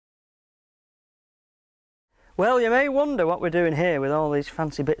Well, you may wonder what we're doing here with all these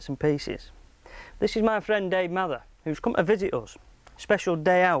fancy bits and pieces. This is my friend Dave Mather, who's come to visit us. Special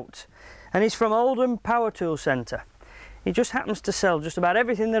day out. And he's from Oldham Power Tool Centre. He just happens to sell just about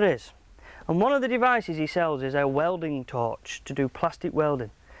everything there is. And one of the devices he sells is a welding torch to do plastic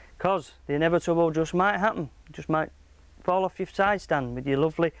welding. Because the inevitable just might happen. You just might fall off your side stand with your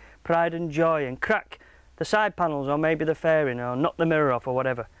lovely pride and joy and crack the side panels or maybe the fairing or knock the mirror off or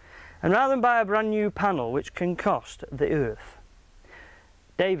whatever. And rather than buy a brand new panel which can cost the earth,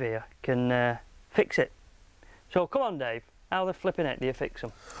 Dave here can fix it. So come on Dave, how the flipping heck do you fix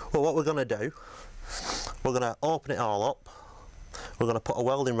them? Well, what we're going to do, we're going to open it all up, we're going to put a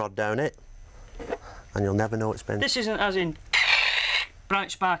welding rod down it, and you'll never know it's been... This isn't as in bright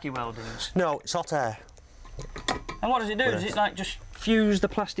sparky weldings? No, it's hot air. And what does it do? Does it like just fuse the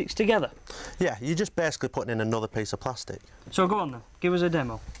plastics together? Yeah, you're just basically putting in another piece of plastic. So go on then, give us a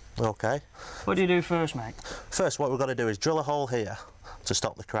demo. Okay. What do you do first, mate? First, what we've got to do is drill a hole here to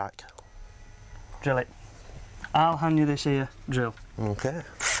stop the crack. Drill it. I'll hand you this here drill. Okay.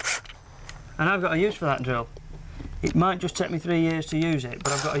 And I've got a use for that drill. It might just take me 3 years to use it,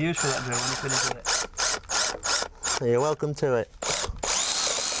 but I've got a use for that drill when you finish with it. You're welcome to it.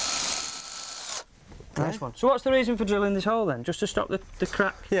 Nice one. So what's the reason for drilling this hole then? Just to stop the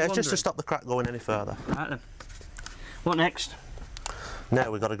crack? Yeah, it's just to stop the crack going any further. Right then. What next? Now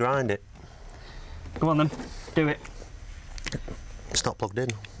we've got to grind it. Go on then, do it. It's not plugged in.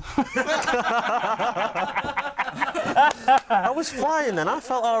 I was flying then, I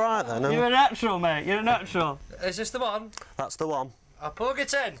felt alright then. You're a natural, mate, you're a natural. Is this the one? That's the one. I'll plug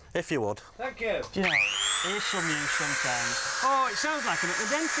it in. If you would. Thank you. Do you know, it is some use sometimes. Oh, it sounds like I'm at the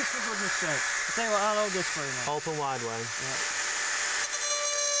dentist, for goodness sake. I'll tell you what, I'll hold this for you, mate. Open wide, Wayne. Yeah.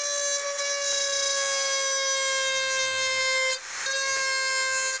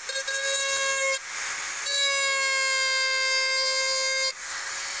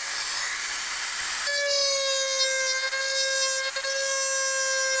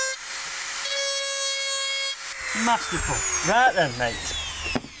 Masterful. Right then, mate.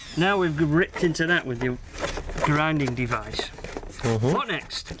 Now we've ripped into that with your grinding device. What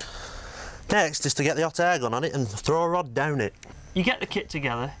next? Next is to get the hot air gun on it and throw a rod down it. You get the kit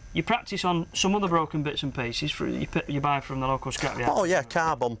together, you practice on some other broken bits and pieces you buy from the local scrapyard. Oh yeah,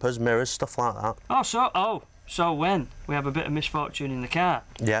 car bumpers, mirrors, stuff like that. So when we have a bit of misfortune in the car,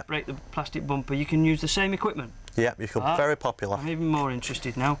 break the plastic bumper, you can use the same equipment. Yeah, you can. Very popular. I'm even more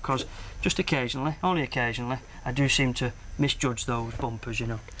interested now because just occasionally, only occasionally, I do seem to misjudge those bumpers, you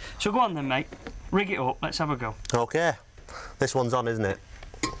know. So go on then, mate. Rig it up. Let's have a go. Okay. This one's on, isn't it?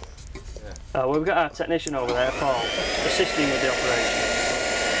 Yeah. Oh, we've got our technician over there, Paul, assisting with the operation.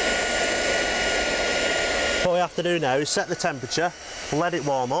 What we have to do now is set the temperature, let it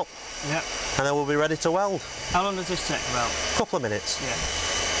warm up, and then we'll be ready to weld. How long does this take about? A couple of minutes. Yeah.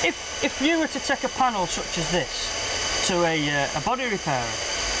 If you were to take a panel such as this to a body repairer,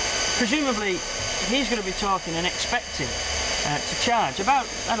 presumably he's going to be talking and expecting to charge about,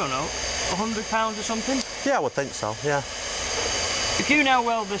 I don't know, £100 or something? Yeah, I would think so, yeah. If you now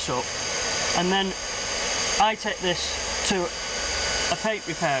weld this up and then I take this to a paint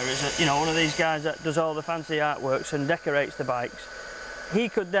repairer, you know, one of these guys that does all the fancy artworks and decorates the bikes, he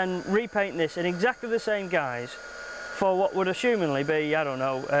could then repaint this in exactly the same guise for what would assumingly be, I don't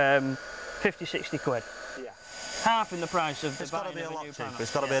know, 50, 60 quid. Yeah. Half in the price of the buying of a new panel.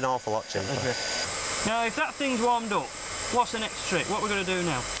 It's got to be an awful lot cheaper. Now, if that thing's warmed up, what's the next trick? What we're going to do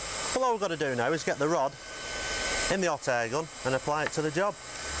now? Well, all we've got to do now is get the rod in the hot air gun and apply it to the job.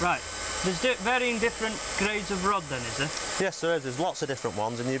 Right. There's varying different grades of rod then, is there? Yes, there is. There's lots of different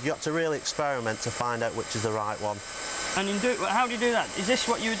ones, and you've got to really experiment to find out which is the right one. And how do you do that? Is this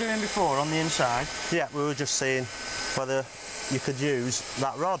what you were doing before on the inside? Yeah, we were just seeing whether you could use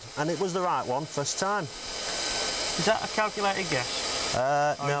that rod, and it was the right one first time. Is that a calculated guess?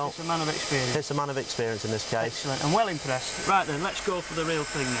 No. It's a man of experience? It's a man of experience in this case. Excellent. I'm well impressed. Right then, let's go for the real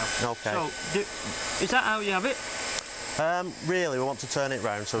thing now. Okay. So, is that how you have it? Really, we want to turn it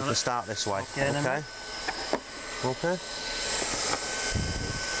round so we can start this way. Okay. Then. Okay.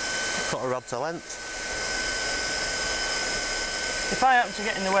 Cut a rod to length. If I happen to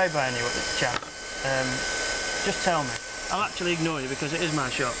get in the way by any chance, just tell me. I'll actually ignore you because it is my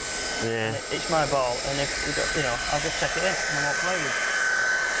shop. Yeah. It's my ball, and if we got, you know, I'll just take it in and I won't play with it.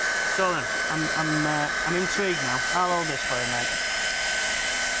 So then, I'm intrigued now. I'll hold this for you, mate.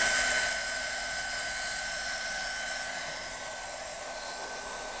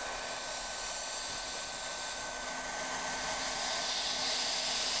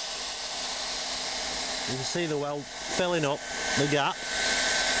 You can see the weld filling up the gap.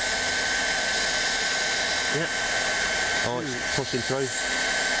 Yeah. Oh, it's pushing through.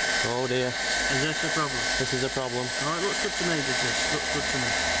 Oh dear. Is this a problem? This is a problem. Oh, it looks good to me, does this? Looks good to me.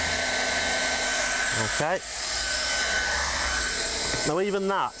 Okay. Now even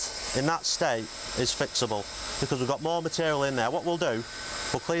that, in that state, is fixable because we've got more material in there. What we'll do,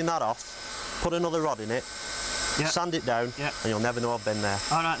 we'll clean that off, put another rod in it, sand it down, and you'll never know I've been there.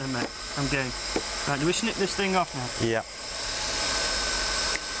 All right then, mate. I'm game. Right, do we snip this thing off now? Yeah.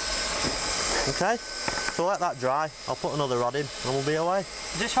 Okay. So let that dry. I'll put another rod in, and we'll be away.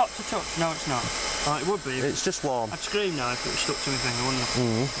 Is this hot to touch? No, it's not. Oh, it would be. It's just warm. I'd scream now if it was stuck to my finger, wouldn't I?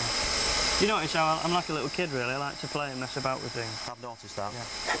 Mm-hmm. Yeah. You notice how I'm like a little kid, really. I like to play and mess about with things. I've noticed that.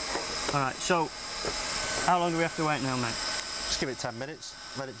 Yeah. All right. So, how long do we have to wait now, mate? Just give it 10 minutes.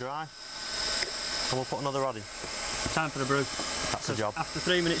 Let it dry, and we'll put another rod in. Time for a brew. That's the job. After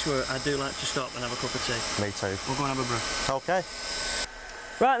 3 minutes work, I do like to stop and have a cup of tea. Me too. We'll go and have a brew. Okay.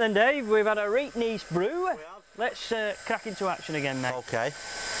 Right then, Dave, we've had a right nice brew. Let's crack into action again, mate. Okay.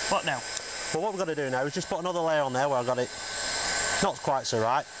 What now? Well, what we're going to do now is just put another layer on there where I got it not quite so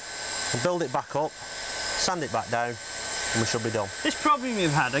right, and build it back up, sand it back down, and we should be done. This problem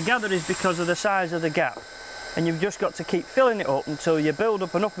you've had, I gather, is because of the size of the gap, and you've just got to keep filling it up until you build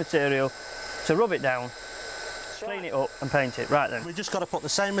up enough material to rub it down, clean it up and paint it. Right then. We've just got to put the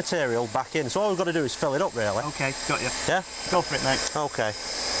same material back in, so all we've got to do is fill it up, really. Okay, got you. Yeah? Go for it, mate. Okay.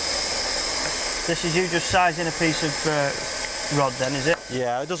 This is you just sizing a piece of rod then, is it?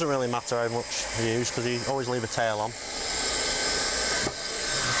 Yeah, it doesn't really matter how much you use because you always leave a tail on.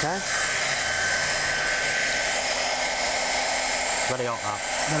 Okay. Very hot, that.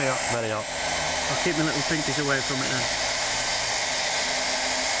 Very hot. Very hot. I'll keep my little pinkies away from it then.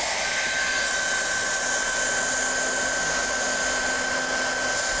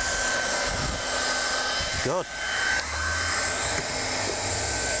 Good.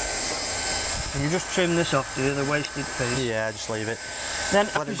 And you just trim this off, do you, the wasted piece? Yeah, just leave it. Then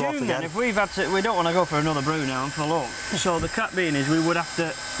I Let it go off presume then, again. if we've had to, we don't want to go for another brew now and fill up. So the crack being is we would have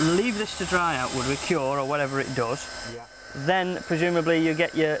to leave this to dry out, would we, cure or whatever it does. Yeah. Then presumably you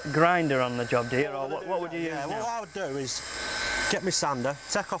get your grinder on the job, do you? Or what would you use now? What I would do is get my sander,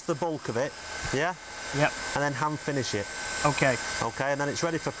 take off the bulk of it, yeah? Yep. And then hand finish it. Okay. Okay, and then it's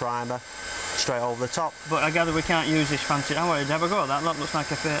ready for primer, straight over the top. But I gather we can't use this fancy. I wanted to have a go. That looks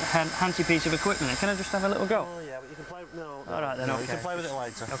like a fancy piece of equipment. Can I just have a little go? Oh yeah, but you can play. No. All right then. No, Okay. you can play with it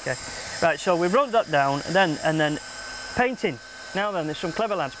later. Okay. Right. So we've rubbed that down, and then painting. Now then, there's some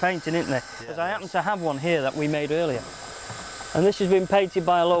clever lads painting, isn't there? Because I happen to have one here that we made earlier, and this has been painted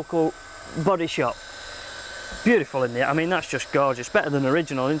by a local body shop. Beautiful in there. I mean, that's just gorgeous. Better than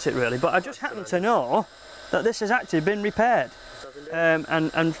original, isn't it? Really. But I just happen to know that this has actually been repaired.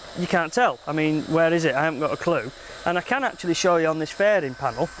 And you can't tell. I mean, where is it? I haven't got a clue. And I can actually show you on this fairing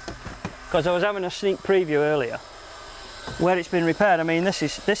panel, because I was having a sneak preview earlier, where it's been repaired. I mean, this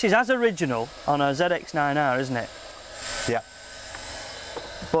is as original on a ZX9R, isn't it? Yeah.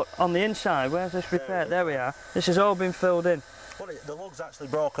 But on the inside, where's this repaired? There we are. This has all been filled in. Well, the lug's actually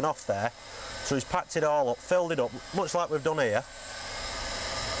broken off there, so he's packed it all up, filled it up, much like we've done here.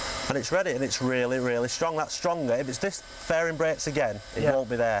 And it's ready, and it's really, really strong. That's stronger. If it's this fairing breaks again, it won't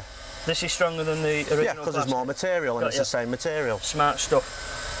be there. This is stronger than the original. Yeah, because there's more material, and it's the same material. Smart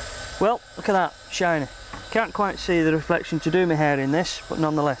stuff. Well, look at that, shiny. Can't quite see the reflection to do my hair in this, but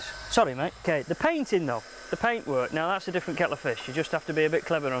nonetheless. Sorry, mate. Okay, the painting though, the paintwork. Now that's a different kettle of fish. You just have to be a bit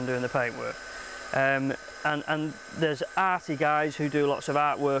clever on doing the paintwork. And there's arty guys who do lots of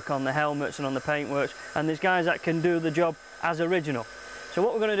artwork on the helmets and on the paintworks, and there's guys that can do the job as original. So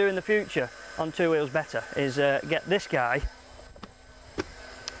what we're going to do in the future on Two Wheels Better is get this guy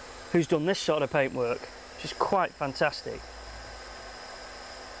who's done this sort of paintwork, which is quite fantastic.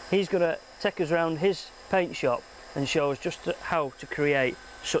 He's going to take us around his paint shop and show us just how to create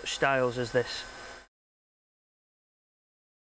such styles as this.